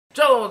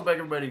Welcome back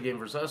everybody to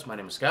GameVerSus. My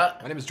name is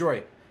Scott. My name is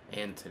Jory.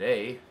 And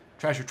today...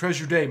 Trash your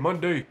treasure day,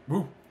 Monday.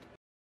 Woo.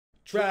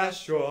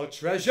 Trash your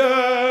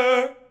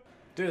treasure!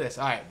 Do this.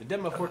 Alright, the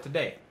demo for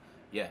today.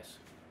 Yes.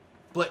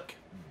 BLIK.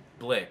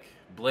 BLIK.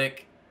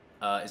 BLIK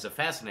is a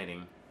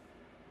fascinating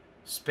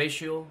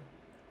spatial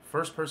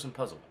first-person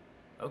puzzle.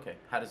 Okay,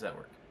 how does that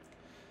work?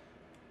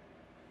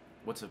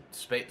 What's a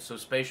so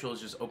spatial is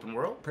just open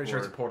world? Pretty sure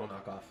it's a Portal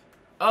knockoff.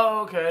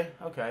 Oh, okay,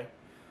 okay.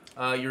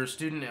 You're a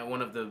student at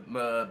one of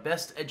the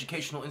best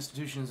educational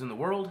institutions in the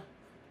world.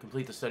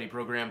 Complete the study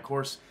program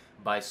course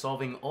by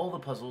solving all the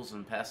puzzles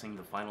and passing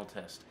the final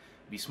test.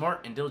 Be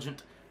smart and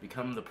diligent.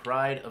 Become the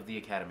pride of the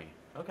academy.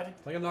 Okay.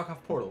 It's like a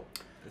knockoff Portal.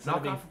 It's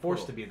not being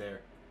forced to be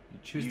there. You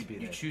choose to be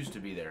there. You choose to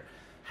be there.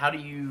 How do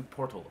you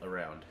portal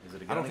around? Is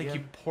it a gun? I don't think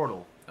you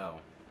portal. Oh.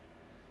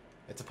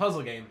 It's a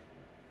puzzle game,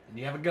 and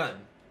you have a gun,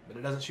 but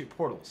it doesn't shoot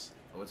portals.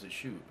 Oh, what's it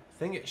shoot?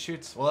 Thing it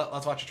shoots. Well,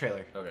 let's watch a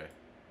trailer. Okay.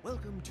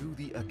 Welcome to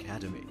the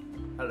Academy.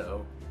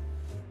 Hello.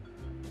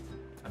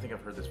 I think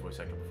I've heard this voice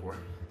actor before.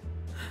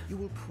 You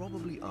will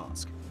probably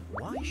ask,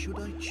 why should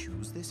I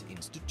choose this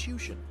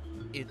institution?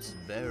 It's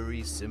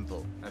very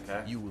simple.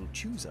 Okay. You will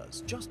choose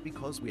us just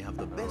because we have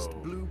the best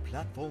blue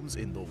platforms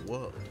in the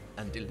world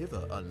and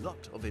deliver a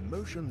lot of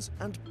emotions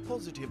and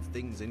positive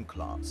things in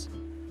class.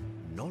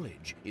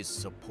 Knowledge is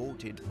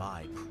supported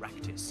by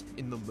practice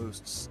in the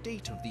most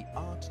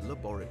state-of-the-art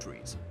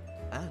laboratories.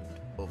 And,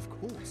 of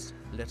course,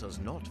 let us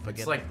not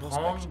forget like the Pong,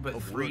 prospect but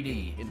of 3D.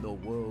 working in the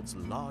world's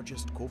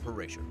largest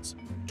corporations.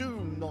 Do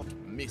not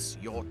miss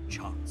your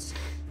chance.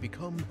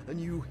 Become a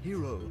new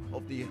hero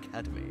of the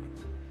Academy.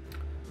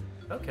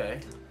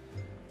 Okay.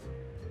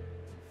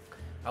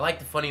 I like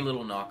the funny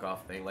little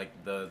knockoff thing, like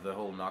the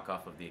whole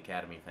knockoff of the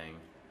Academy thing.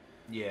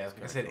 Yeah,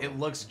 like I said, cool. it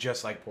looks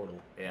just like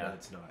Portal. Yeah. But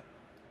it's not.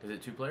 Is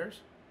it 2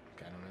 players?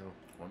 I don't know.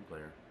 1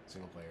 player.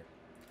 Single player.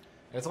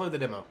 And it's only the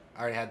demo.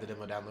 I already had the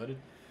demo downloaded.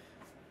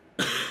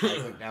 I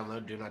click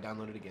download. Do not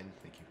download it again.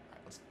 Thank you. All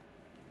right, let's...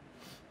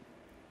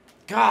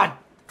 God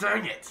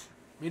dang it!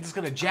 You're just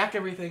gonna jack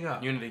everything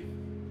up. Unity.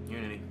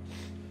 Unity.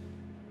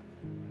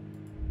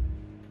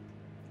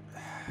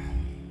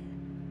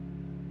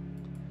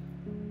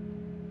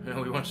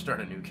 No, we want to start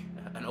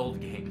an old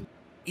game.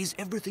 Is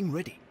everything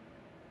ready?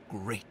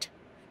 Great.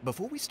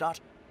 Before we start,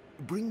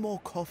 bring more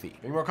coffee.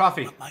 Bring more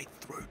coffee. My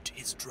throat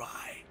is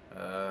dry.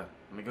 Let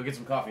me go get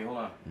some coffee. Hold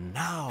on.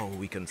 Now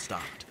we can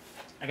start.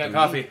 I got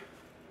coffee.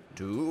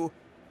 2,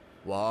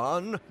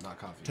 1. Not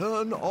coffee.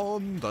 Turn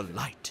on the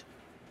light.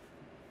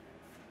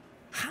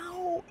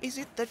 How is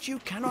it that you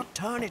cannot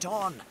turn it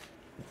on?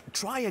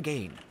 Try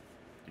again.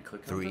 You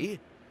click 3,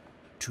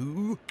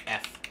 2,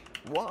 F.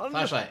 1.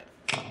 Flashlight.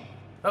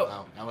 Oh.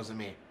 Wow, that wasn't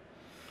me.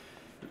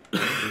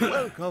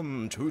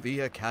 Welcome to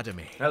the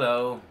Academy.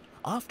 Hello.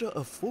 After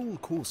a full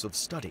course of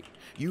study,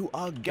 you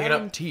are it up.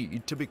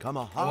 guaranteed to become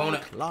a want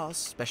it. high-class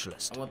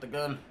specialist. I want the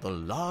gun. The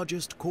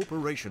largest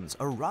corporations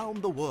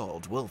around the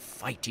world will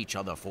fight each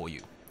other for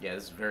you. Yeah,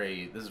 this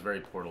is very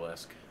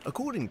Portal-esque.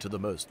 According to the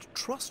most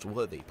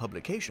trustworthy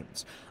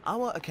publications,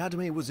 our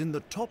academy was in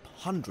the top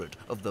 100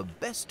 of the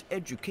best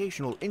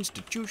educational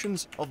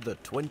institutions of the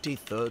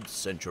 23rd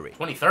century.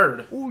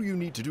 23rd? All you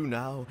need to do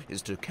now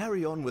is to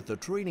carry on with the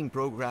training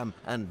program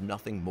and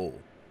nothing more.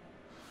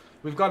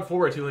 We've gone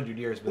forward 200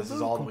 years, but this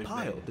is all Although we've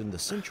compiled made. in the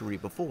century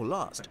before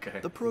last, Okay. the This is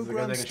a good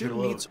program thing I shoot a still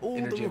little meets all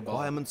the energy ball.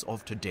 requirements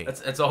of today.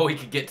 That's all we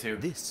could get to.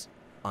 This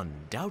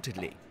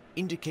undoubtedly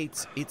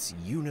indicates its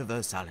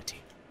universality.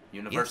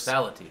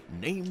 Universality. Yes,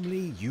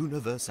 namely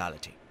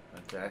universality.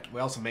 Okay. We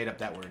also made up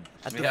that word.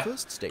 At Yeah. the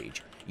first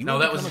stage, you No, will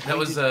that become was acquainted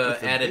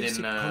with the added basic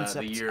in the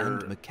concepts year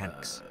and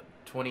mechanics.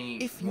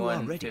 If you are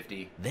ready,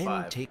 2155.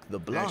 then take the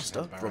blaster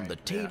sounds about from the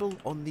right. table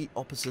on the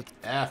opposite.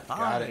 F,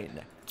 got it.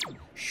 Fine.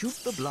 Shoot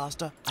the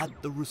blaster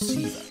at the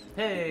receiver.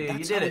 Hey, That's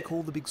you did how we it.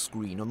 call the big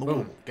screen on the Boom,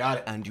 wall. got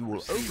it. And you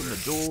will open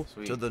the door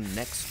Sweet. to the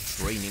next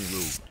training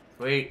room.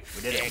 Sweet,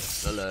 we did it.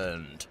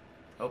 Excellent.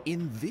 Oh.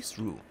 In this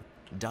room,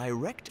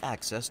 direct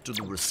access to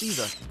the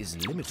receiver is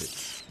limited,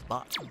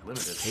 but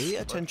Limited. pay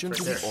What? attention Right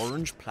to there. the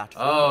orange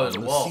platform Oh, on there's a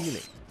the wall.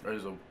 ceiling.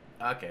 There's a...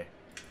 Okay.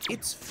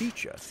 Its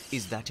feature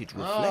is that it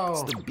reflects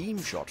Oh. the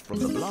beam shot from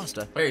the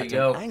blaster There you at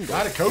go. an angle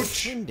Got it,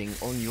 coach. depending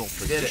on your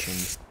did it.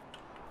 position.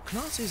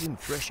 Classes in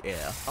fresh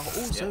air are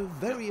also Yeah,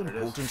 very there it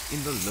is. important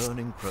in the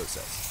learning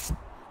process.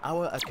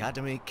 Our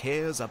academy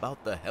cares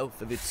about the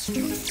health of its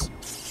students.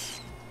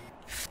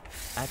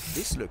 At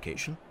this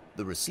location,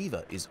 the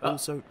receiver is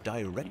also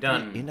directly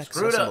done. Screwed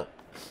inaccessible. up.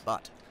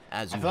 But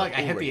as you I feel like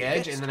have I hit the already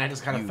edge guessed, and then I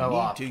just kind of you fell need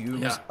off. to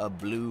use Yeah. a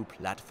blue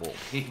platform.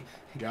 He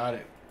Got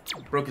it.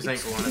 broke his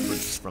ankle on it.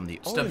 Difference from the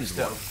Stubbed orange his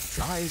one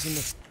toe. lies in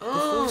the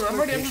Oh, first I'm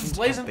already locations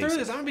blazing are through this.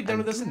 basic I'm gonna be done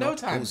with and this in do no not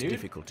time, pose dude.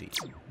 difficulties.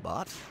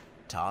 But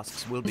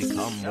tasks will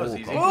become That was more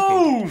easy.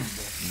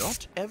 complicated.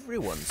 Not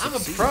everyone I'm a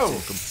succeeds pro.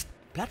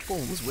 in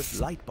platforms with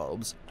light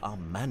bulbs are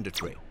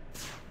mandatory.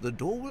 The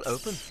door will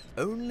open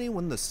only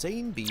when the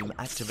same beam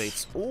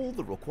activates all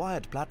the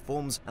required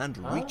platforms and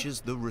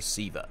reaches the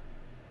receiver.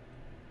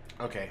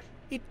 Okay.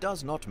 It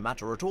does not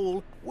matter at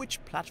all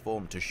which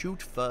platform to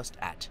shoot first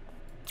at.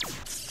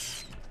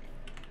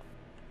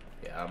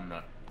 Yeah, I'm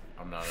not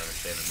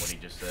understanding what he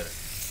just said.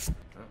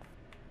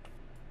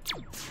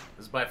 Oh.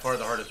 This is by far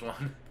the hardest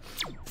one.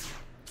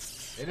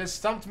 It has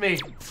stumped me.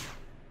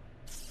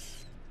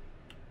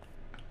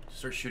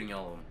 Start shooting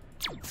all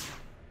of them.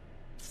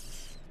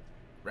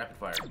 Rapid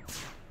fire.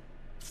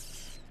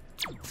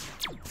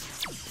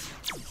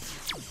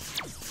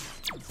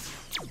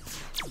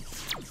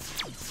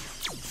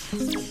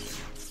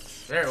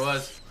 There it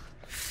was.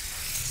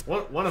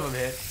 One of them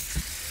hit.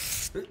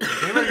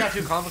 They might have got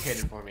too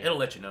complicated for me. It'll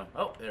let you know.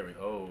 Oh, there we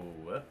go.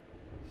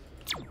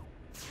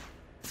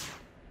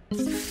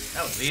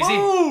 That was easy.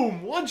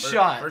 Boom! One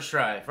shot. First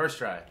try. First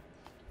try.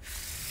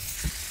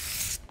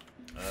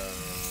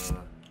 Oh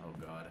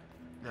god.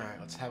 All right,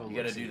 let's have a look. You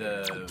gotta do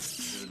the.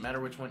 Does it matter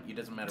which one? It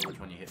doesn't matter which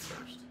one you hit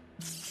first.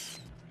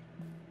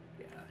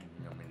 Yeah,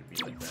 you don't mean to be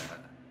like that.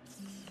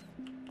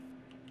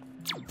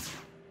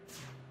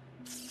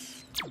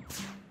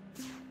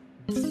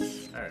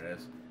 There it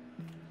is.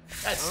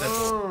 That's simple.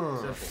 Oh.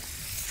 Simple.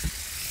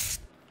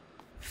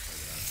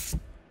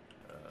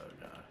 Oh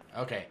god.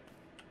 Okay.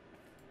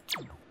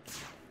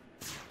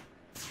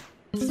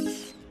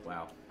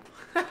 Wow.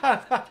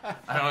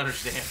 I don't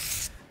understand.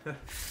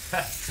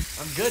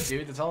 I'm good,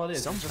 dude. That's all it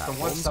is. Some It's just the one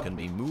platforms stuff. can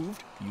be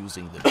moved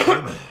using the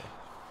terminal.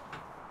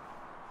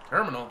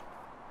 Terminal.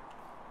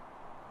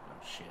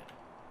 Oh shit.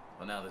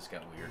 Well, now this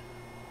got weird.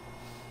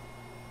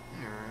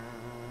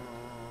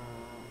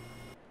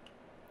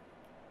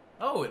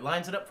 Oh, it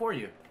lines it up for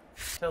you.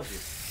 Tells you.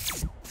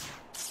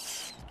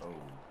 Oh,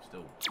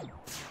 still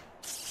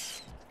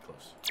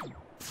close.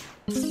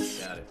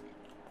 Got it.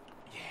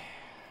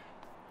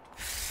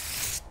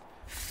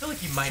 I feel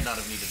like you might not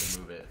have needed to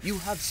move it. You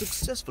have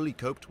successfully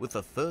coped with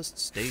the first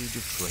stage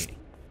of training.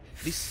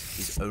 This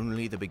is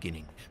only the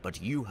beginning,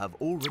 but you have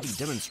already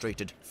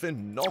demonstrated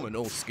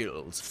phenomenal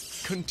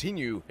skills.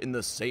 Continue in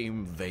the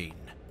same vein.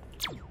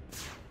 You're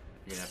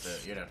gonna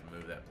have to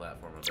move that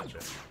platform, I bet you.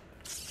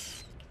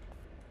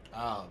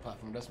 Oh, the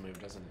platform does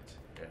move, doesn't it?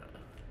 Yeah.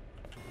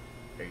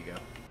 There you go.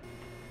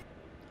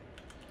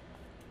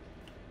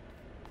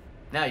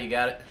 Now you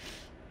got it.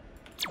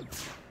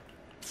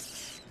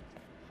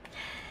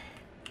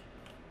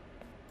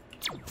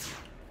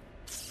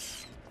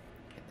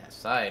 Hit that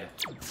side.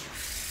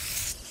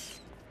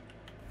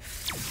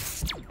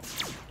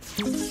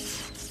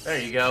 There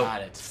you go.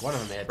 Got it. One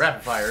of them hit.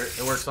 Rapid fire.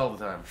 It works all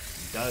the time.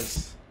 It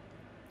does.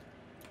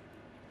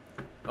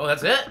 Oh,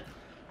 that's it?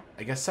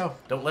 I guess so.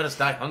 Don't let us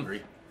die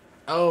hungry.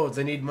 Oh,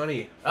 they need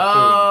money. For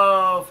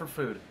Oh, for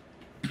food.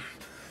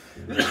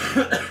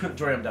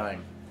 Jory, I'm dying.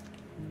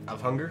 food.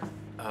 Of hunger?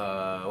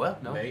 Well,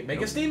 no.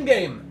 Make a Steam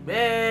game.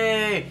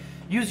 Yay!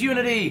 Use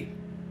Unity.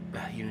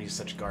 Unity's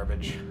such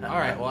garbage.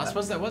 Alright, well, I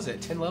suppose that was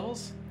it. 10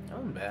 levels? That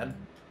wasn't bad.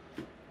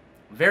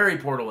 Very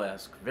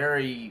Portal-esque.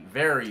 Very,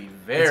 very,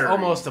 very. It's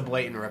almost a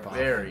blatant ripoff.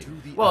 Very.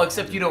 Well,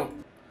 except you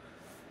don't.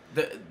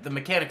 The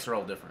mechanics are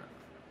all different.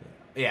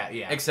 Yeah,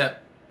 yeah.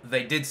 Except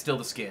they did steal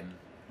the skin.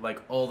 Like,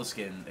 all the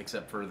skin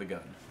except for the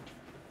gun.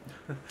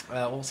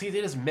 Well, see, it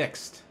is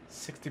mixed.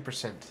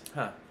 60%.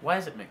 Huh. Why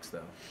is it mixed,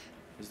 though?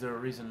 Is there a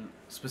reason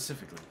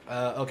specifically?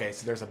 Okay,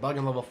 so there's a bug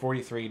in level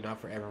 43, not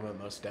for everyone,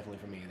 most definitely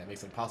for me. That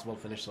makes it impossible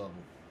to finish the level.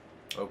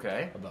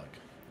 Okay. A bug.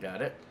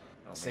 Got it.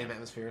 Oh, Same man.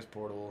 atmosphere as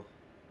Portal.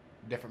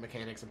 Different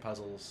mechanics and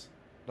puzzles.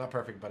 Not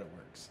perfect, but it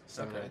works.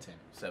 7 out of 10.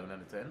 7 out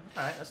of 10.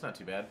 Alright, that's not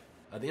too bad.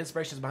 The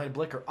inspirations behind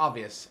BLIK are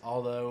obvious,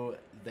 although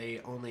they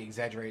only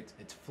exaggerate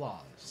its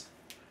flaws.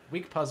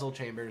 Weak puzzle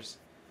chambers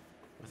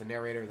with a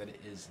narrator that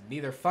is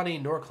neither funny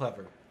nor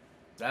clever.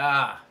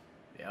 Ah!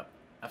 Yep.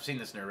 I've seen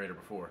this narrator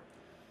before.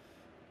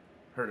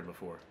 Heard it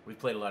before. We've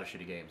played a lot of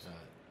shitty games.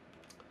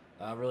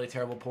 Really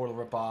terrible Portal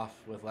ripoff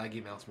with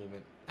laggy mouse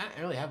movement. I don't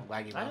really have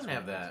laggy mouse movement. I didn't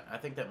have that. I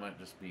think that might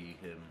just be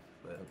him.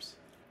 But Oops.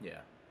 yeah.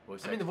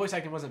 I mean, the voice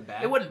acting wasn't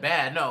bad. It wasn't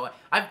bad. No,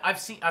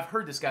 I've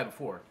heard this guy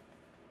before.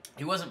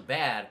 He wasn't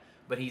bad,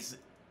 but he's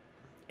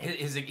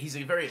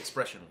very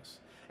expressionless,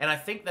 and I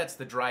think that's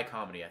the dry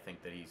comedy. I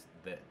think that he's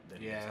that.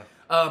 Yeah.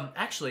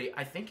 Actually,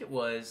 I think it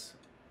was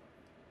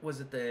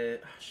it the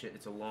shit?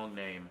 It's a long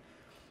name,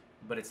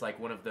 but it's like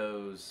one of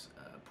those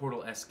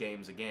Portal-esque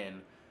games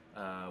again,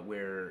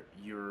 where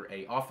you're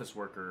a office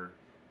worker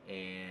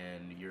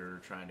and you're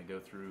trying to go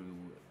through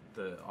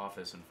the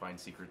office and find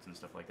secrets and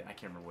stuff like that. I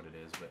can't remember what it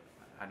is, but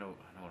I know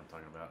what I'm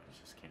talking about.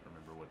 I just can't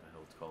remember what the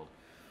hell it's called.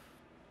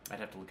 I'd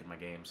have to look at my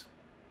games.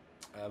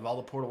 Of all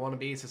the Portal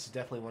wannabes, this is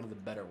definitely one of the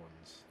better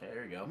ones.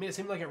 There you go. I mean, it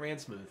seemed like it ran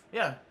smooth.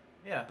 Yeah,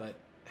 yeah. But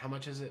how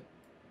much is it?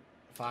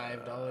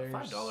 $5?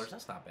 $5.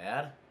 That's not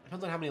bad.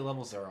 Depends on how many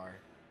levels there are.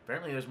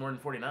 Apparently, there's more than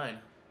 49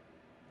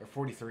 Or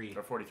 43.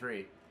 or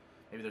 43.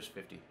 Maybe there's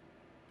 50.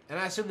 And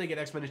I assume they get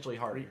exponentially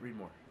harder. Read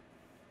more.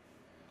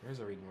 There's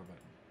a read more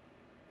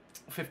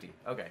button. 50.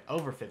 Okay.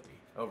 Over 50.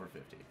 Over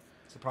 50.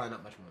 So probably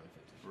not much more than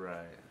 50.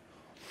 Right.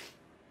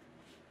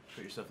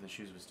 Put yourself in the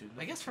shoes of a student.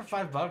 I guess for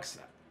 $5,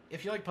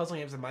 if you like puzzle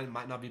games, it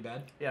might not be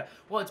bad. Yeah.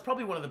 Well, it's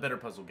probably one of the better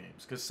puzzle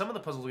games because some of the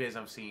puzzle games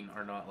I've seen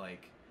are not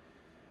like,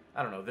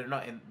 I don't know, they're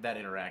not that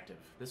interactive.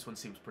 This one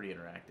seems pretty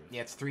interactive.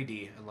 Yeah, it's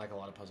 3D, unlike a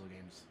lot of puzzle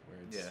games where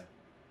it's Yeah.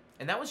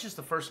 And that was just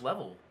the first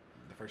level.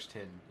 first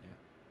 10.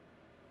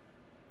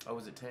 Oh,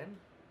 was it 10?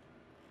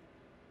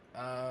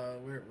 Yeah.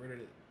 Where did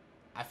it?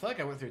 I feel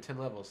like I went through 10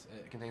 levels.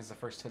 It contains the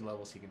first 10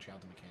 levels, so you can try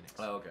out the mechanics.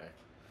 Oh, okay.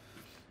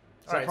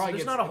 So All right, so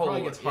there's not a whole.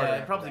 It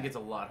probably gets gets a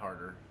lot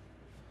harder.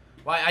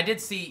 Well, I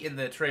did see in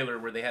the trailer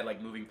where they had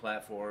like moving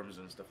platforms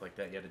and stuff like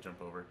that. You had to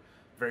jump over.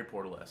 Very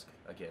Portal-esque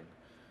again,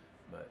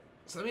 but.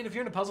 So I mean, if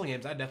you're into puzzle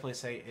games, I'd definitely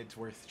say it's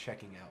worth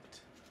checking out.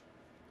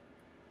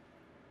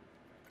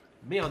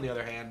 Me, on the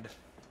other hand,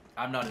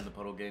 I'm not into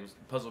puzzle games,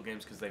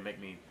 because they make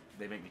me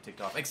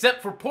ticked off.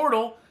 Except for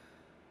Portal,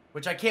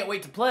 which I can't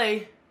wait to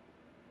play.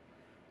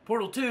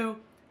 Portal 2.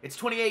 It's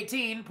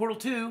 2018. Portal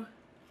 2.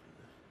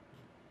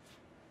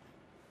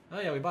 Oh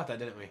yeah, we bought that,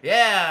 didn't we?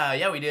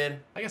 Yeah, we did.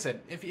 Like I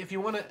said, if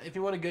you want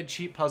a good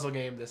cheap puzzle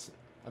game,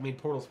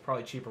 Portal's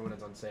probably cheaper when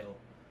it's on sale.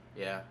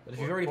 Yeah. But if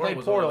you've already played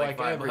Portal like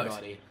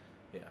everybody,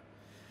 yeah,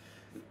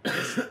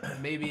 this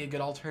may be a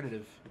good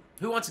alternative.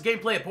 Who wants a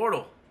gameplay of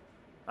Portal?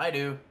 I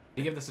do.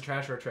 You give this a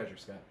trash or a treasure,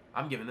 Scott?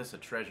 I'm giving this a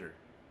treasure.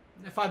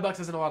 $5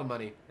 isn't a lot of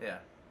money. Yeah.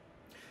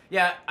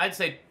 Yeah, I'd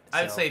say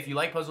if you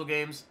like puzzle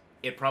games,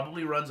 it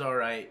probably runs all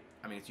right.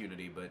 I mean, it's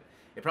Unity, but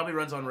it probably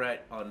runs on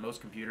most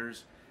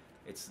computers.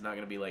 It's not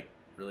going to be like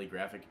really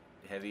graphic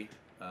heavy.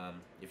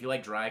 If you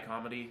like dry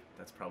comedy,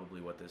 that's probably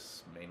what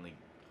this mainly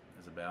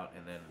is about.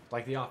 And then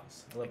like The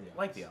Office. I love The Office.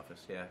 Like The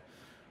Office, yeah.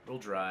 Real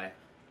dry,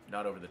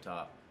 not over the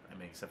top. I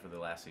mean, except for the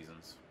last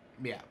seasons.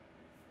 Yeah.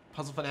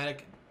 Puzzle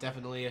Fanatic,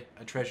 definitely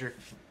a treasure.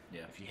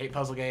 Yeah. If you hate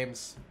puzzle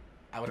games,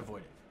 I would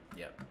avoid it.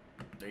 Yep.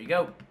 There you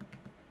go.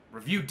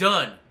 Review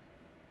done.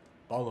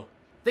 Bolo.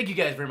 Thank you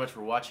guys very much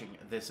for watching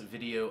this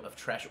video of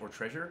Trash or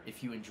Treasure.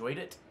 If you enjoyed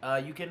it,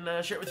 you can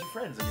share it with your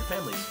friends and your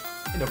families.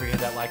 And don't forget to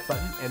hit that like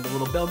button and the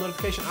little bell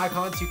notification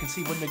icon so you can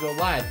see when we go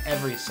live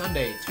every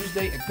Sunday,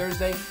 Tuesday, and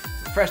Thursday.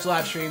 Fresh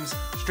live streams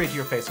straight to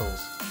your face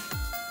holes.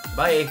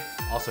 Bye.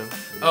 Also,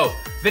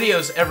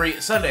 videos every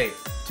Sunday,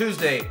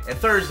 Tuesday, and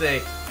Thursday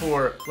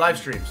for live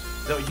streams.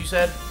 Is that what you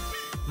said?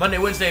 Monday,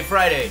 Wednesday,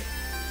 Friday.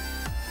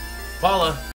 Paula.